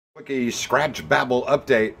Quickie scratch babble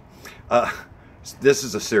update. Uh, this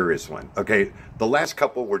is a serious one. Okay, the last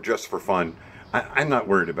couple were just for fun. I'm not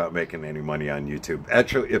worried about making any money on YouTube.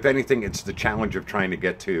 Actually, if anything, it's the challenge of trying to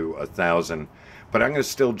get to 1,000. But I'm going to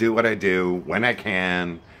still do what I do when I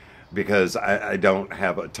can because I don't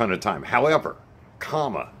have a ton of time. However,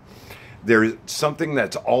 there's something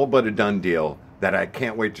that's all but a done deal that I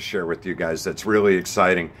can't wait to share with you guys that's really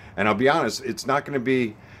exciting. And I'll be honest, it's not going to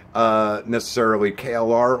be necessarily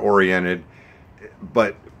KLR oriented,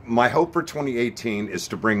 but my hope for 2018 is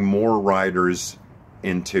to bring more riders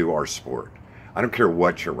into our sport. I don't care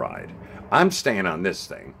what you ride. I'm staying on this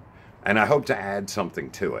thing, and I hope to add something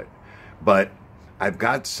to it. But I've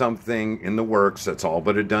got something in the works that's all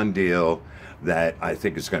but a done deal that I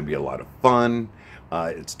think is going to be a lot of fun.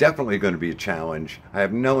 It's definitely going to be a challenge. I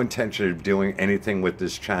have no intention of doing anything with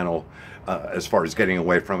this channel as far as getting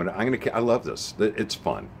away from it. I love this. It's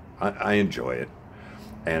fun. I enjoy it.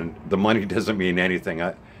 And the money doesn't mean anything.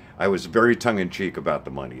 I was very tongue-in-cheek about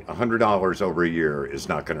the money. $100 over a year is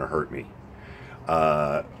not going to hurt me.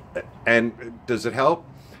 And does it help?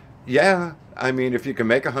 Yeah. I mean, if you can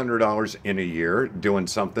make $100 in a year doing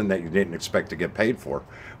something that you didn't expect to get paid for.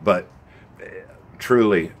 But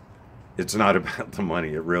truly, it's not about the money.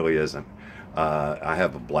 It really isn't. I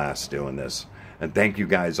have a blast doing this. And thank you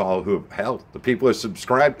guys all who have helped. The people who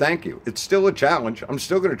subscribed, thank you. It's still a challenge. I'm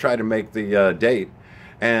still going to try to make the date.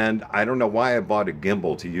 And I don't know why I bought a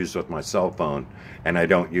gimbal to use with my cell phone, and I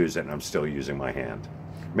don't use it, and I'm still using my hand.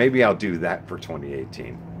 Maybe I'll do that for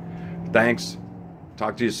 2018. Thanks.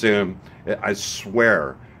 Talk to you soon. I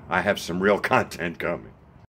swear I have some real content coming.